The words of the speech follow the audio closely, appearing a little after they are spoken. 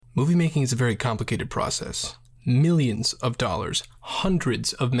Movie making is a very complicated process. Millions of dollars,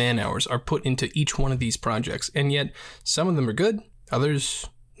 hundreds of man-hours are put into each one of these projects, and yet some of them are good, others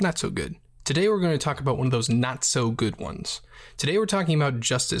not so good. Today we're going to talk about one of those not so good ones. Today we're talking about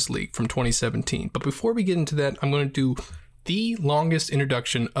Justice League from 2017, but before we get into that, I'm going to do the longest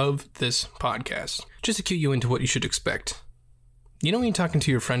introduction of this podcast, just to cue you into what you should expect. You know when you're talking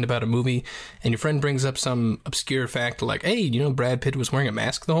to your friend about a movie, and your friend brings up some obscure fact like, hey, you know Brad Pitt was wearing a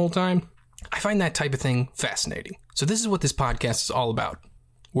mask the whole time? I find that type of thing fascinating. So this is what this podcast is all about.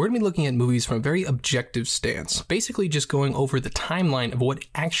 We're going to be looking at movies from a very objective stance, basically just going over the timeline of what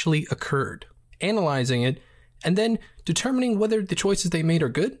actually occurred, analyzing it, and then determining whether the choices they made are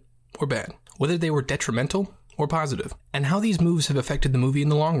good or bad, whether they were detrimental or positive, and how these moves have affected the movie in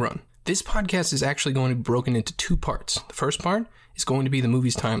the long run. This podcast is actually going to be broken into two parts. The first part is going to be the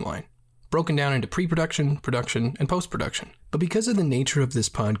movie's timeline, broken down into pre-production, production, and post-production. But because of the nature of this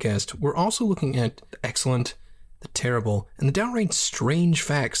podcast, we're also looking at the excellent, the terrible, and the downright strange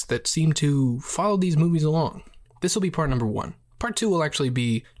facts that seem to follow these movies along. This will be part number 1. Part 2 will actually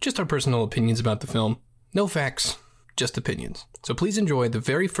be just our personal opinions about the film. No facts, just opinions. So please enjoy the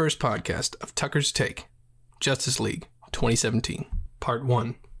very first podcast of Tucker's Take, Justice League 2017, Part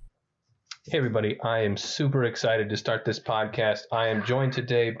 1. Hey everybody, I am super excited to start this podcast. I am joined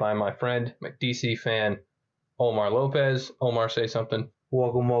today by my friend, my DC fan, Omar Lopez. Omar, say something.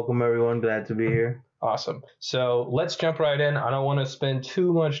 Welcome everyone. Glad to be here. Awesome. So let's jump right in. I don't want to spend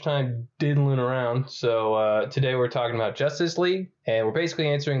too much time diddling around. So today we're talking about Justice League, and we're basically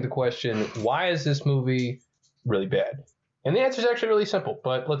answering the question, why is this movie really bad? And the answer is actually really simple,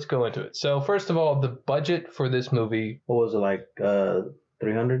 but let's go into it. So first of all, the budget for this movie, what was it, like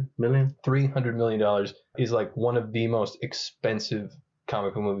 $300 million? $300 million is like one of the most expensive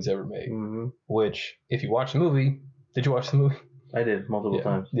comic book movies ever made. Mm-hmm. Which, if you watch the movie, did you watch the movie? I did multiple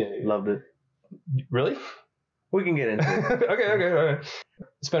times. Yeah. Loved it. Really? We can get into it. Okay. All right.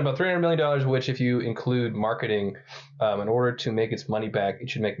 Spent about $300 million, which if you include marketing, in order to make its money back, it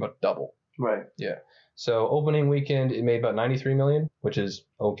should make about double. Right. Yeah. So opening weekend, it made about $93 million, which is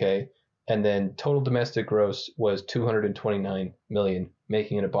okay. And then total domestic gross was $229 million,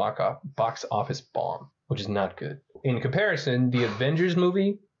 making it a box office bomb, which is not good. In comparison, the Avengers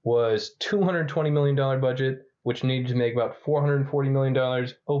movie was $220 million budget, which needed to make about $440 million.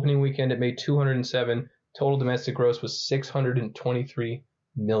 Opening weekend, it made $207. Total domestic gross was $623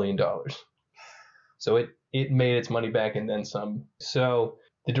 million. So it made its money back and then some. So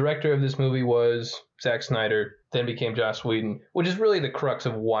the director of this movie was Zack Snyder, then became Joss Whedon, which is really the crux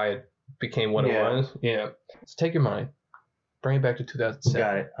of why it became what it was. Yeah. So take your mind, bring it back to 2007.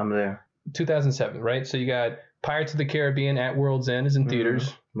 Got it. I'm there. 2007, right? So you got Pirates of the Caribbean at World's End is in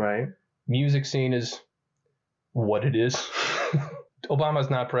theaters. Right. Music scene is what it is. Obama's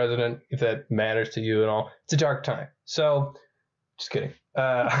not president, if that matters to you at all. It's a dark time. So, just kidding.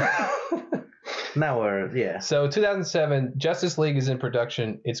 Now we're, So 2007, Justice League is in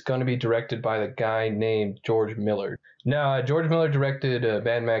production. It's going to be directed by the guy named George Miller. Now, George Miller directed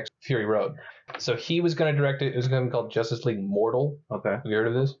Mad Max Fury Road. So he was going to direct it. It was going to be called Justice League Mortal. Okay. Have you heard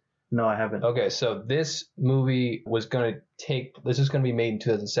of this? No, I haven't. Okay, so this movie was going to this is going to be made in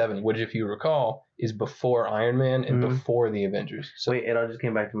 2007, which, if you recall, is before Iron Man and before the Avengers. So wait, it all just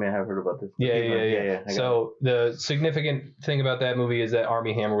came back to me. I have heard about this. Yeah. So the significant thing about that movie is that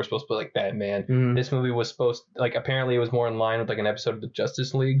Armie Hammer was supposed to play like Batman. Mm-hmm. This movie was supposed apparently it was more in line with like an episode of the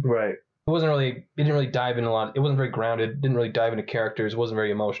Justice League. Right. It didn't really dive in a lot. It wasn't very grounded. Didn't really dive into characters. It wasn't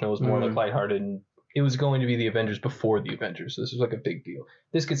very emotional. It was more like lighthearted, and it was going to be the Avengers before the Avengers. So this was like a big deal.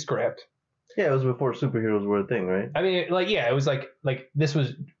 This gets scrapped. Yeah, it was before superheroes were a thing, right? I mean, it was like this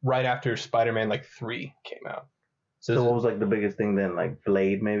was right after Spider-Man 3 came out. So what was like the biggest thing then? Like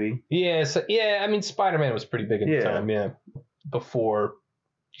Blade, maybe? Yeah, I mean, Spider-Man was pretty big at the time, before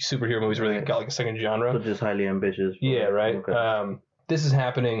superhero movies really got like a second genre. So just highly ambitious. Right. Okay. This is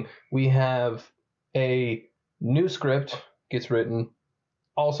happening. We have a new script gets written,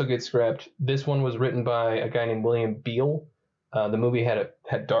 also gets scrapped. This one was written by a guy named William Beal. The movie had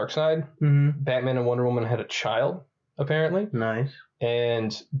Darkseid. Mm-hmm. Batman and Wonder Woman had a child, apparently. Nice.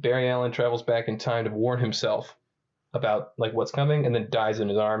 And Barry Allen travels back in time to warn himself about what's coming, and then dies in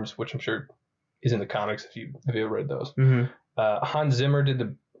his arms, which I'm sure is in the comics if you ever read those. Mm-hmm. Hans Zimmer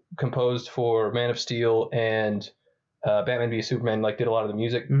composed for Man of Steel and Batman v Superman. Did a lot of the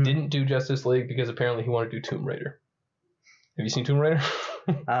music. Mm-hmm. Didn't do Justice League because apparently he wanted to do Tomb Raider. Have you seen Tomb Raider?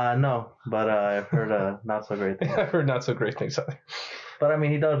 No, but I've heard not so great things. I've heard not so great things either. But I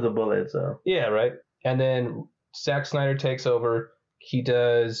mean, he dodged the bullet, so. Yeah, right. And then Zack Snyder takes over. He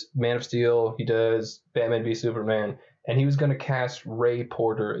does Man of Steel. He does Batman v Superman. and he was going to cast Ray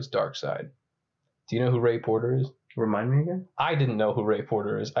Porter as Darkseid. Do you know who Ray Porter is? Remind me again? I didn't know who Ray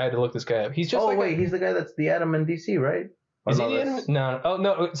Porter is. I had to look this guy up. He's just he's the guy that's the Atom in DC, right? Is he the Atom? No. Oh,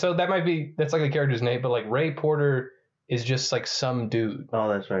 no. So that's like the character's name, but like Ray Porter is just like some dude. Oh,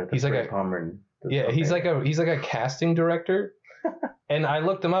 that's right. He's like Palmer. He's like a casting director. And I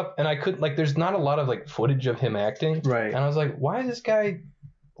looked him up and I couldn't, like, there's not a lot of like footage of him acting. Right. And I was like, why is he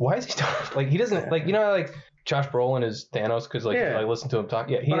like, he doesn't, like, you know, like Josh Brolin is Thanos because like I listen to him talk.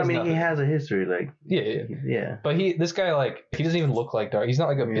 Yeah, he has a history, like yeah. But this guy, like, he doesn't even look like Dark. He's not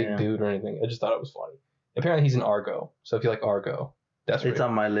like a big dude or anything. I just thought it was funny. Apparently, he's in Argo. So if you like Argo, it's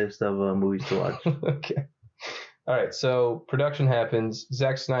on my list of movies to watch. Okay. All right. So production happens.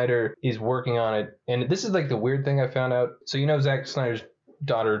 Zack Snyder is working on it, and this is like the weird thing I found out. So Zack Snyder's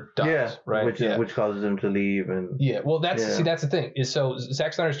daughter dies, right? Which causes him to leave, and well, that's the thing is, so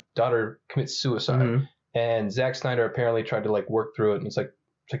Zack Snyder's daughter commits suicide. Mm-hmm. And Zack Snyder apparently tried to like work through it, and it's like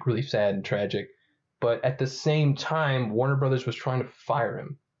really sad and tragic. But at the same time, Warner Brothers was trying to fire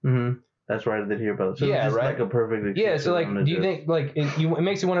him. Mm-hmm. That's right. I did hear about it. So it's right. Like a perfect excuse. Yeah. So like, do you think like it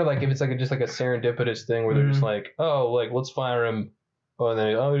makes you wonder like if it's like just like a serendipitous thing where they're just like, oh, like let's fire him. Oh, and then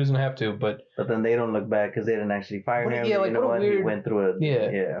he doesn't have to, but then they don't look back because they didn't actually fire him. Yeah, like what a weird. He went through it.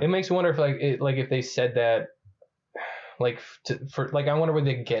 Yeah. It makes you wonder if if they said that. Like I wonder what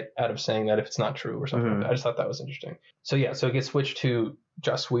they get out of saying that if it's not true or something like that. I just thought that was interesting. So so it gets switched to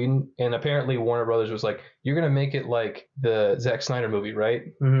Joss Whedon, and apparently Warner Brothers was like, "You're gonna make it like the Zack Snyder movie, right?"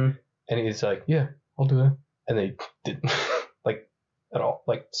 Mm-hmm. And he's like, "Yeah, I'll do it," and they didn't like at all.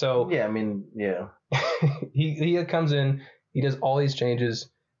 Like so. Yeah, I mean, yeah. he comes in, he does all these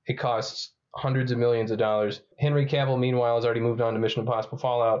changes. It costs hundreds of millions of dollars. Henry Cavill, meanwhile, has already moved on to Mission Impossible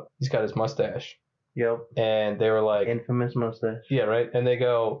Fallout. He's got his mustache. Yep. And they were like... Infamous mustache. Yeah, right? And they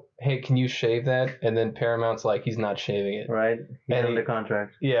go, hey, can you shave that? And then Paramount's like, he's not shaving it. Right. He's under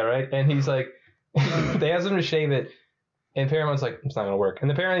contract. Yeah, right? And he's like... they asked him to shave it, and Paramount's like, it's not going to work.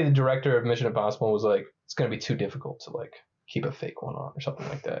 And apparently the director of Mission Impossible was like, it's going to be too difficult to, like, keep a fake one on or something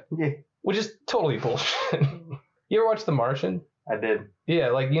like that. Yeah. Which is totally bullshit. You ever watch The Martian? I did. Yeah,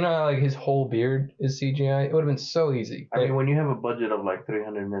 like, you know how, like, his whole beard is CGI? It would have been so easy. I mean, when you have a budget of, like,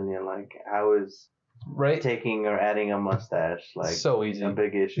 $300 million, like, how is... Right, taking or adding a mustache like so easy, a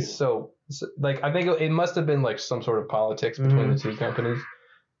big issue. So like I think it must have been like some sort of politics between the two companies.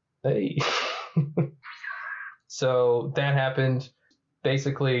 Hey, so that happened.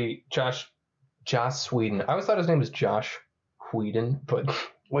 Basically, Joss Whedon. I always thought his name was Josh Whedon, but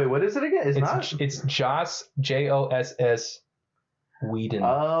wait, what is it again? It's Joss Joss Whedon.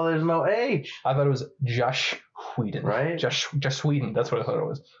 Oh, there's no H. I thought it was Josh Whedon. Right, Josh Whedon. That's what I thought it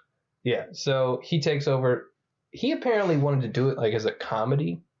was. Yeah, so he takes over. He apparently wanted to do it like as a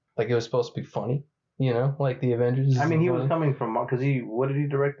comedy, like it was supposed to be funny, you know, like the Avengers. I mean, he was coming from because what did he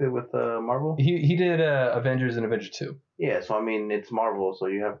direct it with Marvel? He did Avengers and Avengers 2. Yeah, so I mean, it's Marvel, so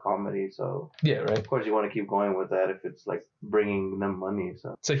you have comedy, so yeah, right. Of course, you want to keep going with that if it's like bringing them money.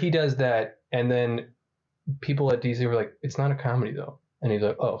 So he does that, and then people at DC were like, "It's not a comedy though." And he's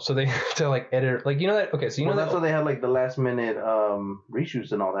like, oh, so they have to like edit, like, you know that, okay, so you know that's why they had like the last minute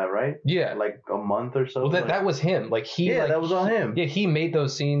reshoots and all that, right? Yeah. Like a month or so. Well, that was him. Like that was all him. Yeah, he made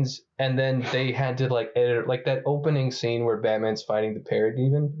those scenes, and then they had to like edit, like that opening scene where Batman's fighting the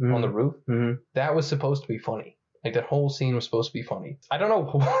Parademon on the roof. Mm-hmm. That was supposed to be funny. Like that whole scene was supposed to be funny. I don't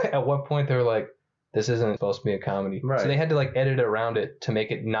know at what point they were like, this isn't supposed to be a comedy. Right. So they had to like edit around it to make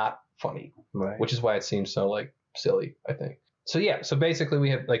it not funny. Right. Which is why it seems so like silly, I think. So yeah, so basically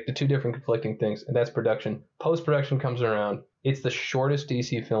we have like the two different conflicting things, and that's production. Post-production comes around. It's the shortest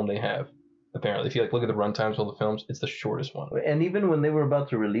DC film they have, apparently. If you like look at the runtimes of the films, it's the shortest one. And even when they were about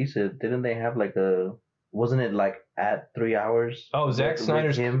to release it, didn't they have like wasn't it like at 3 hours? Oh, Zack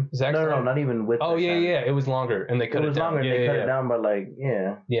Snyder's him? No, not even with. Oh yeah, it was longer, and they cut it down. Longer, they cut it down by like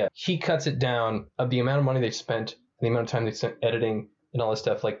Yeah, he cuts it down of the amount of money they spent, and the amount of time they spent editing and all this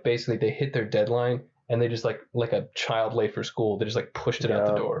stuff. Like basically, they hit their deadline. And they just like a child late for school, they just like pushed it out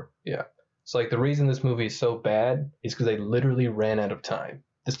the door. Yeah. So like the reason this movie is so bad is because they literally ran out of time.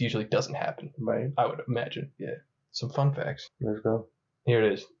 This usually doesn't happen. Right. I would imagine. Yeah. Some fun facts. Let's go. Here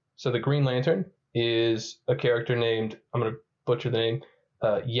it is. So the Green Lantern is a character named, I'm going to butcher the name,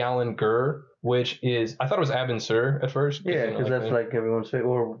 Yalin Gur, which is, I thought it was Abin Sur at first. Yeah, because that's like everyone's favorite.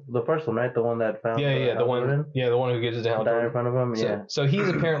 Or the first one, right? The one that found. The one who gives it to Hal Jordan in front of him. Yeah. So he's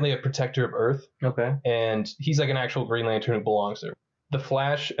apparently a protector of Earth. Okay. And he's like an actual Green Lantern who belongs there. The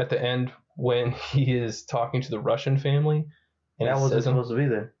Flash at the end when he is talking to the Russian family, and that wasn't supposed to be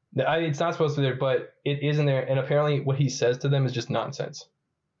there. It's not supposed to be there, but it is in there. And apparently, what he says to them is just nonsense.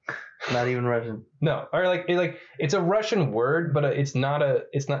 Not even Russian. No, or like it's a Russian word, but it's not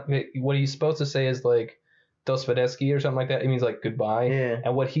what he's supposed to say is like Dosvedetsky or something like that. It means like goodbye. Yeah.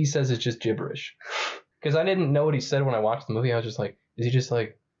 And what he says is just gibberish. Because I didn't know what he said when I watched the movie. I was just like, is he just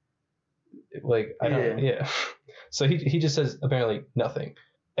like I don't yeah. So he just says apparently nothing.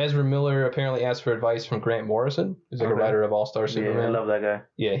 Ezra Miller apparently asked for advice from Grant Morrison, who's like a writer of All-Star Superman. Yeah, I love that guy.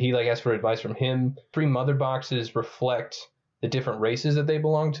 Yeah, he like asked for advice from him. 3 mother boxes reflect the different races that they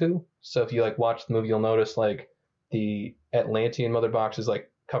belong to. So if you like watch the movie, you'll notice like the Atlantean mother box is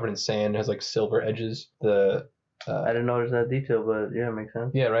like covered in sand, has like silver edges. I didn't notice that detail, but yeah, it makes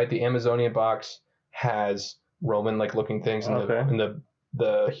sense. Yeah, right. The Amazonian box has Roman like looking things, and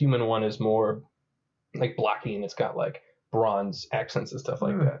the human one is more like blocky, and it's got like bronze accents and stuff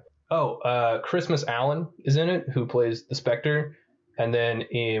like that. Oh, Christmas Allen is in it, who plays the Spectre, and then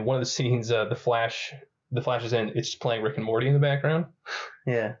in one of the scenes, the Flash is in. It's just playing Rick and Morty in the background.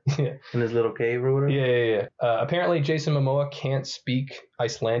 Yeah. In his little cave or whatever. Yeah. Apparently, Jason Momoa can't speak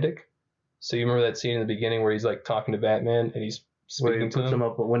Icelandic. So you remember that scene in the beginning where he's like talking to Batman and he's speaking to him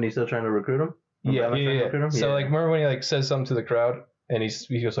when he's still trying to recruit him. Yeah. So like, remember when he like says something to the crowd and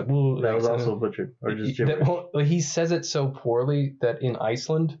he goes like, "Woo," that was also butchered or just gibberish. He says it so poorly that in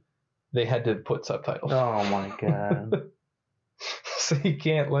Iceland they had to put subtitles. Oh my god. So he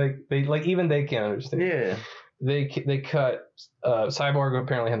can't even they can't understand. Yeah. They cut Cyborg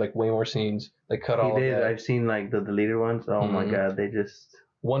apparently had like way more scenes. They cut all of that. I've seen like the deleted ones. Oh my god, they just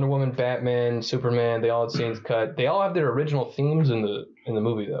Wonder Woman, Batman, Superman, they all had scenes cut. They all have their original themes in the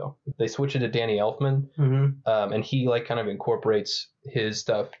movie though. They switch it to Danny Elfman, and he like kind of incorporates his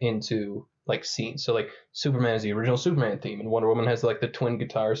stuff into like scenes. So like Superman has the original Superman theme, and Wonder Woman has like the twin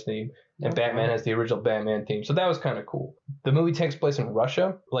guitars theme, and Batman has the original Batman theme. So that was kind of cool. The movie takes place in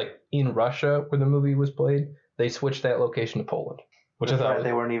Russia, like in Russia where the movie was played. They switched that location to Poland, which I thought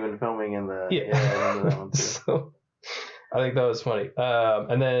they weren't even filming in the I remember that one too. So I think that was funny.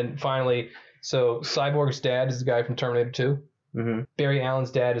 And then finally, so Cyborg's dad is the guy from Terminator 2. Mm-hmm. Barry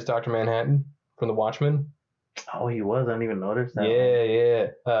Allen's dad is Dr. Manhattan from The Watchmen. Oh, he was? I didn't even notice that.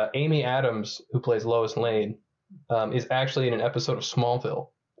 Yeah. Amy Adams, who plays Lois Lane, is actually in an episode of Smallville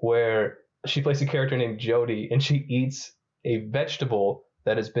where she plays a character named Jody, and she eats a vegetable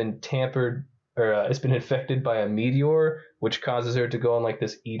that has been tampered or it's been infected by a meteor, which causes her to go on like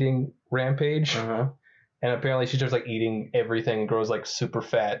this eating rampage. Uh-huh. And apparently she starts like eating everything and grows like super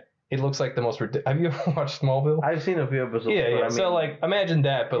fat. It looks like the most ridiculous. Have you ever watched Smallville? I've seen a few episodes. Yeah. I mean, so like imagine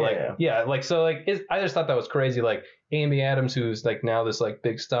that, but I just thought that was crazy. Like Amy Adams, who's like now this like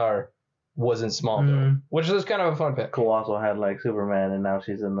big star, was in Smallville, which is kind of a fun fact. Who also had like Superman, and now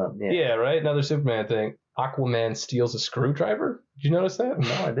she's in the right, another Superman thing. Aquaman steals a screwdriver. Did you notice that?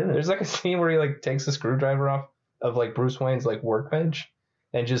 No, I didn't. There's like a scene where he like takes a screwdriver off of like Bruce Wayne's like workbench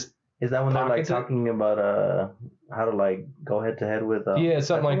and just. Is that when they're like talking about how to like go head to head with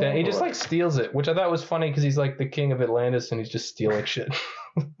something like that? He just like steals it, which I thought was funny because he's like the king of Atlantis and he's just stealing shit.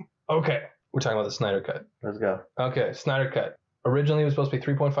 Okay, we're talking about the Snyder Cut. Let's go. Okay, Snyder Cut. Originally it was supposed to be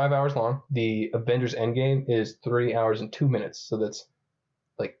 3.5 hours long. The Avengers Endgame is 3 hours and 2 minutes, so that's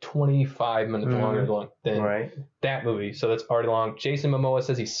like 25 minutes longer than that movie. So that's already long. Jason Momoa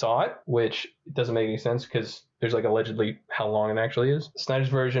says he saw it, which doesn't make any sense because there's like allegedly how long it actually is. Snyder's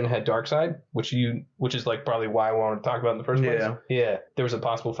version had Darkseid, which is like probably why I wanted to talk about it in the first place. Yeah. There was a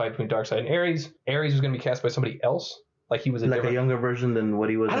possible fight between Darkseid and Ares. Ares was going to be cast by somebody else. Like he was a younger version than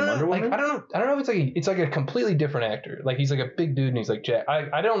what he was in Wonder Woman. I don't know if it's like a completely different actor. Like he's like a big dude and he's like Jack.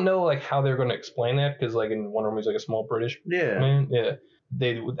 I don't know like how they're going to explain that because like in Wonder Woman he's like a small British man. Yeah.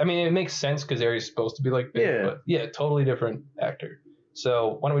 It makes sense because Ares is supposed to be like big, but totally different actor.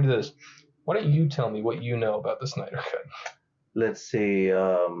 So why don't we do this? Why don't you tell me what you know about the Snyder Cut? Let's see.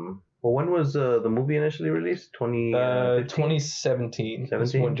 Well, when was the movie initially released? 2017.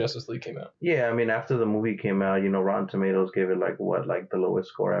 That's when Justice League came out. Yeah, I mean, after the movie came out, Rotten Tomatoes gave it like the lowest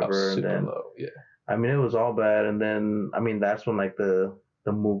score ever. Super and then, low, yeah. I mean, it was all bad. And then, I mean, that's when like the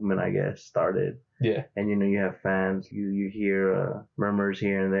movement, I guess, started. Yeah. And, you have fans, you hear murmurs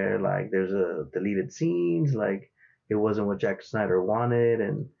here and there, like there's deleted scenes, like it wasn't what Zack Snyder wanted.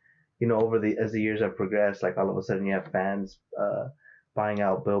 And, as the years have progressed, like all of a sudden you have fans buying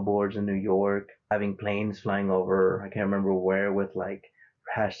out billboards in New York, having planes flying over, I can't remember where, with like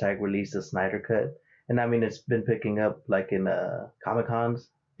 #release the Snyder Cut. And I mean, it's been picking up like in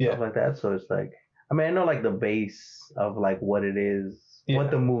Comic-Cons, stuff like that. So it's like, I mean, I know like the base of like what it is, what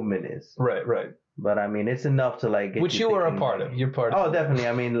the movement is. Right. But I mean, it's enough to like get which you are a part of. You're part of. Oh, definitely.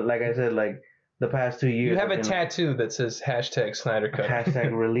 I mean, like I said, like the past 2 years. You have a tattoo that says #Snyder Cut.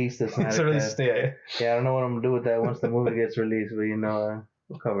 #release the Snyder Cut. Yeah, I don't know what I'm gonna do with that once the movie gets released, but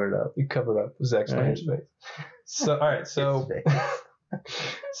Cover it up. You covered up Zack Snyder's face. So, all right. So,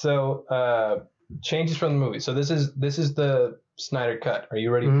 changes from the movie. So this is the Snyder cut. Are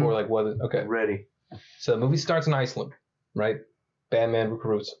you ready for like what? Okay. Ready. So the movie starts in Iceland, right? Batman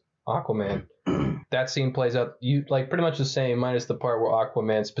recruits Aquaman. That scene plays out you like pretty much the same, minus the part where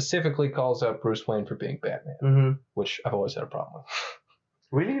Aquaman specifically calls out Bruce Wayne for being Batman, which I've always had a problem with.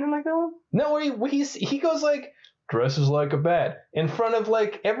 Really, you don't like that one? No, he goes like dresses like a bat in front of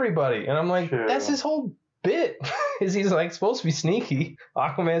like everybody, and I'm like, that's his whole bit. Is he's like supposed to be sneaky?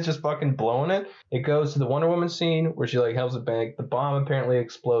 Aquaman's just fucking blowing it. It goes to the Wonder Woman scene where she like helps it back. The bomb apparently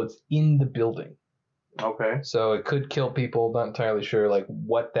explodes in the building. Okay. So it could kill people. Not entirely sure like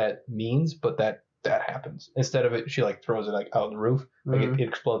what that means, but that happens. Instead of it, she like throws it like out the roof. Like it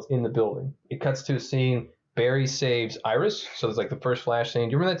explodes in the building. It cuts to a scene. Barry saves Iris. So there's like the first Flash scene.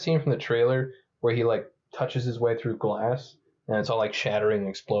 Do you remember that scene from the trailer where he like touches his way through glass and it's all like shattering and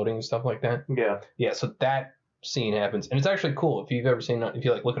exploding and stuff like that? Yeah. Yeah. So that scene happens, and it's actually cool. If you've ever seen it, if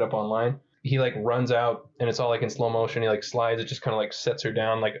you like look it up online, he like runs out and it's all like in slow motion. He like slides. It just kind of like sets her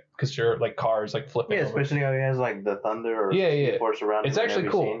down, like because you're like cars like flipping. Yeah, over. especially how he has like the thunder or force around. It's actually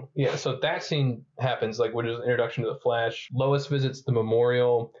cool. Scene. Yeah, so that scene happens like which is an introduction to the Flash. Lois visits the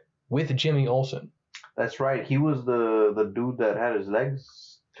memorial with Jimmy Olsen. That's right. He was the dude that had his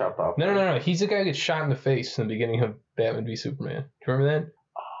legs chopped off. No. He's the guy who gets shot in the face in the beginning of Batman v Superman. Do you remember that?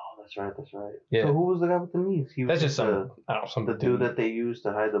 That's right. Yeah. So who was the guy with the knees? He was That's just some the dude that they used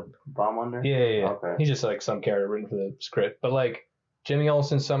to hide the bomb under? Yeah. Okay. He's just like some character written for the script. But like Jimmy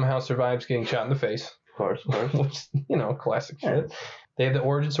Olsen somehow survives getting shot in the face. Of course. Which, classic shit. They have the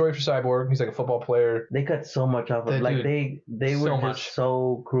origin story for Cyborg. He's like a football player. They cut so much off of him. Like they were just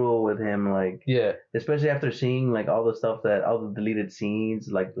so cruel with him. Like especially after seeing like all the deleted scenes,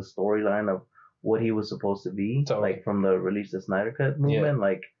 like the storyline of what he was supposed to be, like from the release of Snyder Cut movement,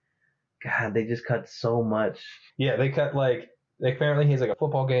 like. God, they just cut so much. Yeah, they cut like apparently he's like a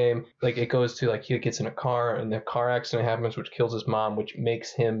football game. Like it goes to like he gets in a car and the car accident happens, which kills his mom, which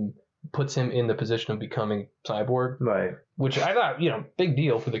puts him in the position of becoming Cyborg. Right. Which I thought, big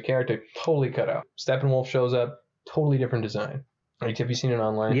deal for the character. Totally cut out. Steppenwolf shows up, totally different design. Have you seen it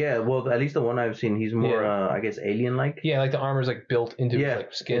online? Yeah, well, at least the one I've seen, he's more, I guess, alien-like. Yeah, like the armor's like built into his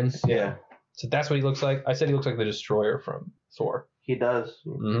like skin. Yeah. So that's what he looks like. I said he looks like the Destroyer from Thor. He does.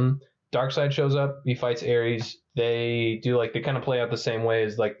 Mm-hmm. Darkseid shows up. He fights Ares. They kind of play out the same way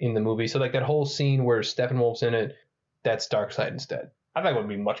as like in the movie. So like that whole scene where Steppenwolf's in it, that's Darkseid instead. I think it would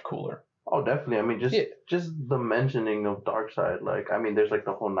be much cooler. Oh, definitely. I mean, just the mentioning of Darkseid. Like, I mean, there's like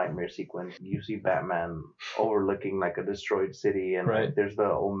the whole nightmare sequence. You see Batman overlooking like a destroyed city, and like, there's the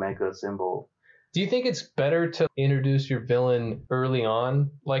Omega symbol. Do you think it's better to introduce your villain early on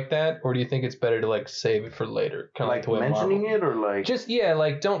like that, or do you think it's better to like save it for later? Kind of like mentioning it, or like just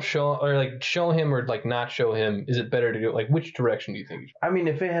like don't show or like show him or like not show him. Is it better to do it? Like which direction do you think? I mean,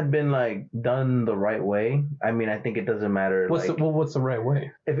 if it had been like done the right way, I mean, I think it doesn't matter. What's the right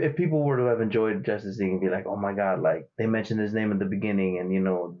way? If people were to have enjoyed Justice League and be like, oh my God, like they mentioned his name at the beginning, and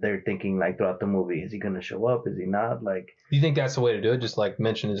they're thinking like throughout the movie, is he gonna show up? Is he not? Like, do you think that's the way to do it? Just like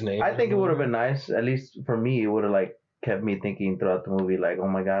mention his name. I think it would have been nice. At least for me, it would have like kept me thinking throughout the movie, like, oh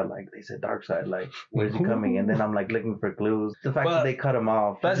my God, like they said Darkseid, like where's he coming? And then I'm like looking for clues. The fact that they cut him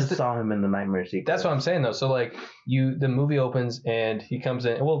off, I just saw him in the nightmare sequence. That's what I'm saying though. So like the movie opens and he comes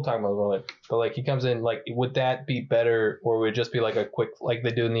in, and we'll talk about it later, but like he comes in, like would that be better, or would it just be like a quick, like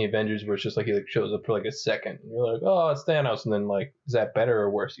they do in the Avengers, where it's just like he like shows up for like a second, and you're like, oh, it's Thanos, and then like is that better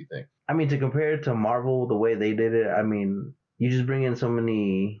or worse? You think? I mean, to compare it to Marvel, the way they did it, I mean, you just bring in so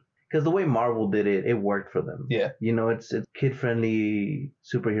many. Because the way Marvel did it, it worked for them. Yeah. It's a kid-friendly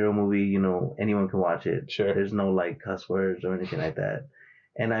superhero movie. Anyone can watch it. Sure. There's no, like, cuss words or anything like that.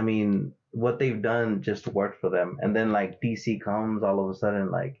 And, I mean, what they've done just worked for them. And then, like, DC comes all of a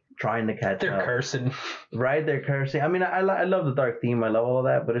sudden, like, trying to catch up. They're cursing. Right? They're cursing. I mean, I love the dark theme. I love all of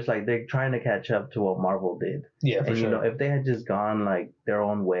that. But it's like they're trying to catch up to what Marvel did. Yeah, for sure. If they had just gone, like, their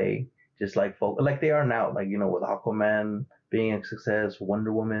own way, just, like they are now, like, with Aquaman being a success,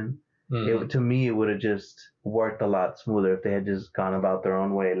 Wonder Woman. To me, it would have just worked a lot smoother if they had just gone about their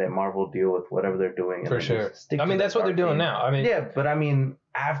own way, let Marvel deal with whatever they're doing. For sure. I mean, that's what they're doing now. I mean, yeah, but I mean,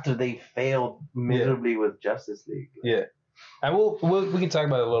 after they failed miserably with Justice League. Yeah. And we can talk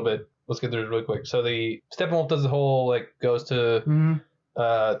about it a little bit. Let's get through it really quick. So the Steppenwolf does the whole, like, goes to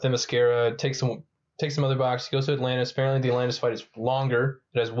Themyscira, takes some other box, goes to Atlantis. Apparently the Atlantis fight is longer.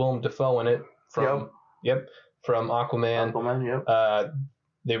 It has Willem Dafoe in it from Aquaman. Yep.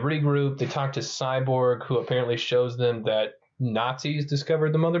 They regroup. They talk to Cyborg, who apparently shows them that Nazis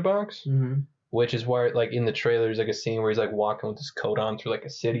discovered the Mother Box. Mm-hmm. which is where, like, in the trailer, there's like a scene where he's like walking with his coat on through like a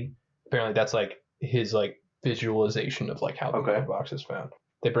city. Apparently, that's like his like visualization of like how the Okay. box is found.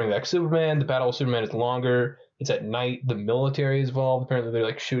 They bring back Superman. The battle with Superman is longer. It's at night. The military is involved. Apparently, they're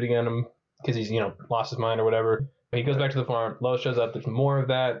like shooting at him because he's lost his mind or whatever. But he goes back to the farm. Lois shows up. There's more of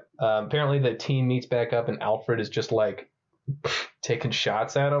that. Apparently, the team meets back up, and Alfred is just like taking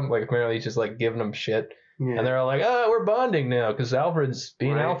shots at him. Like apparently, he's just like giving him shit. Yeah. And they're all like, "Oh, we're bonding now because Alfred's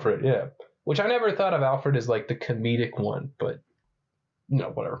being Right. Alfred." Yeah, which I never thought of Alfred as like the comedic one, but no,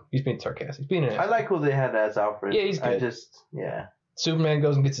 whatever. He's being sarcastic. He's being an I like who they had as Alfred. Yeah, he's good. Yeah. Superman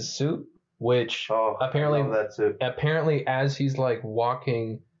goes and gets his suit, which Oh, apparently I love that suit. apparently as he's like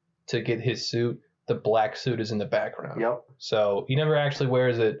walking to get his suit, the black suit is in the background. Yep. So he never actually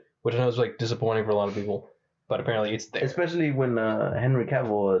wears it, which I know is like disappointing for a lot of people, but apparently it's there. Especially when Henry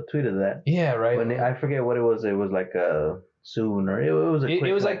Cavill tweeted that. Yeah, right. I forget what it was. It was like soon or it was a quick,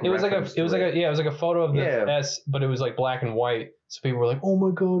 it was like a photo of the Yeah. S, but it was like black and white. So people were like, "Oh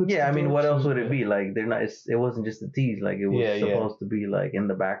my god!" It's Yeah, I the mean, Dark what else Suit." would it be? Like, they're not. It wasn't just a tease. Like, it was Yeah, yeah. supposed to be like in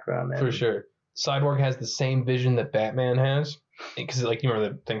the background. For sure. Cyborg has the same vision that Batman has, because like you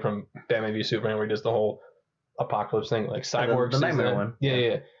remember the thing from Batman v Superman where he does the whole apocalypse thing. Like Cyborg the sees nightmare that. one.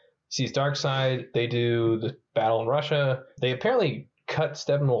 Yeah. Sees Darkseid. They do the battle in Russia. They apparently cut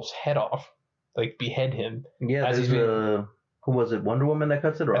Steppenwolf's head off, like behead him. Yeah, As there's he's being- who was it? Wonder Woman that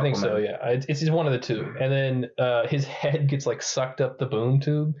cuts it? Or I think Aquaman? so. Yeah, it's just one of the two. And then his head gets like sucked up the boom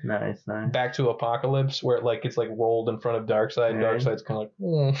tube. Nice. Back to Apocalypse, where it like gets like rolled in front of Darkseid, and Right. Darkseid's kind of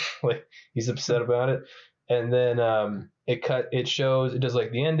like, like he's upset about it. And then it does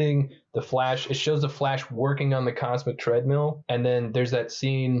like the ending, the Flash. It shows the Flash working on the cosmic treadmill, and then there's that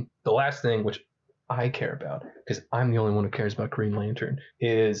scene. The last thing, which I care about, because I'm the only one who cares about Green Lantern,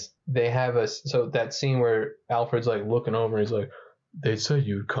 is they have that scene where Alfred's like looking over, and he's like, "They said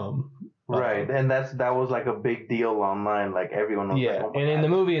you'd come." Right, and that was like a big deal online. Like everyone was Yeah, like, oh my and in God. the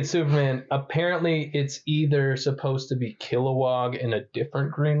movie, it's Superman. Apparently, it's either supposed to be Kilowog and a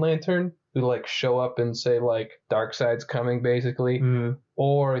different Green Lantern who like show up and say like Darkseid's coming, basically, Mhm.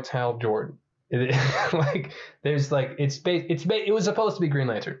 or it's Hal Jordan. Like there's like it was supposed to be Green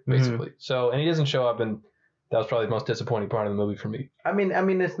Lantern basically. So and he doesn't show up, and that was probably the most disappointing part of the movie for me. I mean,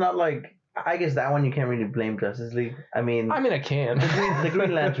 it's not like, I guess that one you can't really blame Justice League. I mean, I can. the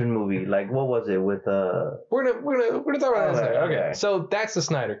Green Lantern movie, like what was it with We're gonna talk about that. Okay. Okay, so that's the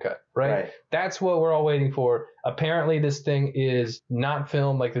Snyder cut, right? Right. That's what we're all waiting for. Apparently, this thing is not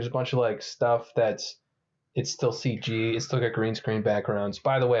filmed. Like, there's a bunch of like stuff it's still CG. It's still got green screen backgrounds.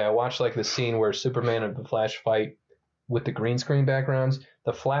 By the way, I watched like the scene where Superman and the Flash fight with the green screen backgrounds.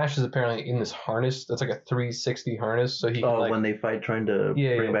 The Flash is apparently in this harness. That's like a 360 harness, so he can like when they fight trying to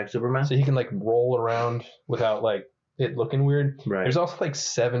Yeah, bring yeah. back Superman. so he can like roll around without like it looking weird. Right. There's also like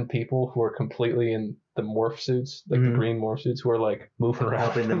 7 people who are completely in the morph suits, like the Mhm. green morph suits, who are like moving around.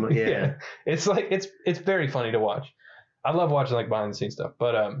 Helping them, yeah. It's like it's very funny to watch. I love watching like behind the scenes stuff,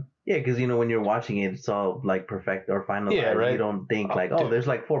 but Yeah, because when you're watching it, it's all like perfect or finalized. Yeah, right. You don't think Oh, like, dude. there's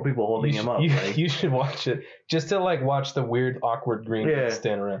like 4 people holding him up. Like, you should watch it just to like watch the weird awkward green Yeah.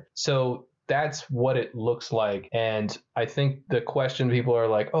 stand around. So that's what it looks like, and I think the question people are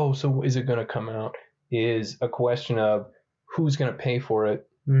like, oh, so is it going to come out? Is a question of who's going to pay for it.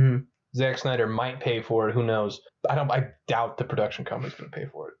 mhm. Zack Snyder might pay for it. Who knows? I doubt the production company's going to pay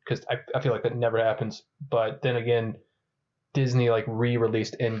for it because I feel like that never happens. But then again, Disney like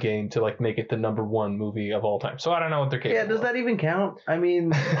re-released Endgame to like make it the #1 movie of all time. So I don't know what they're capable Yeah, does of. that even count? I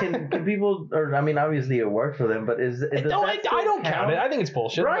mean, can people? Or I mean, obviously it worked for them, but does No, that still I don't count it. I think it's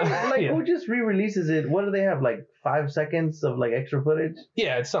bullshit. Right? Like, yeah. who just re-releases it? What do they have? Like 5 seconds of like extra footage,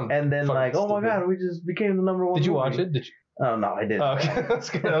 Yeah, it's something. and then fucking like, oh my stupid. God, we just became the #1. Did you movie. watch it? Did you? Oh no, I didn't. Oh, okay. I was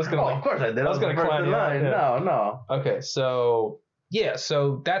gonna Oh, like, of course I did. I was gonna the first clown in you out, line. yeah. No. Okay, so yeah,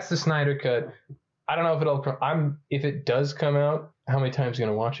 so that's the Snyder cut. I don't know if it'll come. If it does come out, how many times are you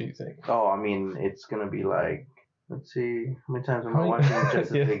gonna watch it? You think? Oh, I mean, it's gonna be like, let's see, how many times am How I many- watching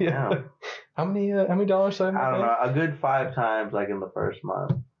Justice Yeah, League yeah. now? How many dollars? I don't know, a good 5 times, like in the first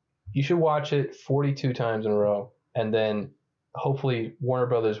month. You should watch it 42 times in a row, and then hopefully Warner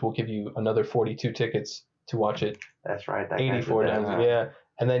Brothers will give you another 42 tickets to watch it That's right. That guy's 84 the best, times. huh? Yeah,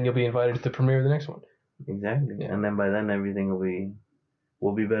 and then you'll be invited to the premiere of the next one. Exactly. Yeah. And then by then everything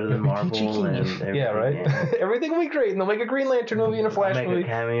will be better than Marvel and everything. Yeah, right. Yeah. Everything will be great, and they'll make a Green Lantern movie and a Flash I'll make movie. a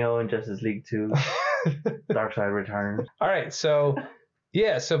cameo in Justice League 2. Darkseid Returns. All right, so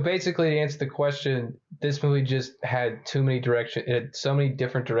yeah, so basically to answer the question, this movie just had too many directions. It had so many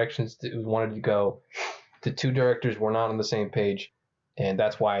different directions that it wanted to go. The 2 directors were not on the same page, and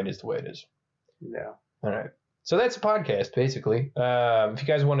that's why it is the way it is. Yeah. All right. So that's the podcast, basically. If you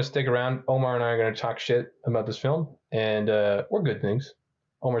guys want to stick around, Omar and I are going to talk shit about this film, and or good things.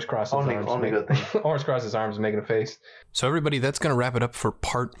 Omar's crossed his arms. Only good things. Omar's crossed his arms and making a face. So everybody, that's going to wrap it up for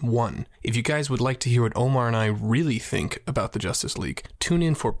part 1. If you guys would like to hear what Omar and I really think about the Justice League, tune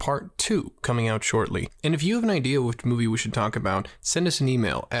in for part 2 coming out shortly. And if you have an idea which movie we should talk about, send us an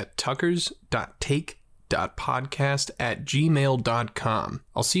email at tuckers.take.podcast@gmail.com.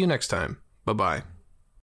 I'll see you next time. Bye-bye.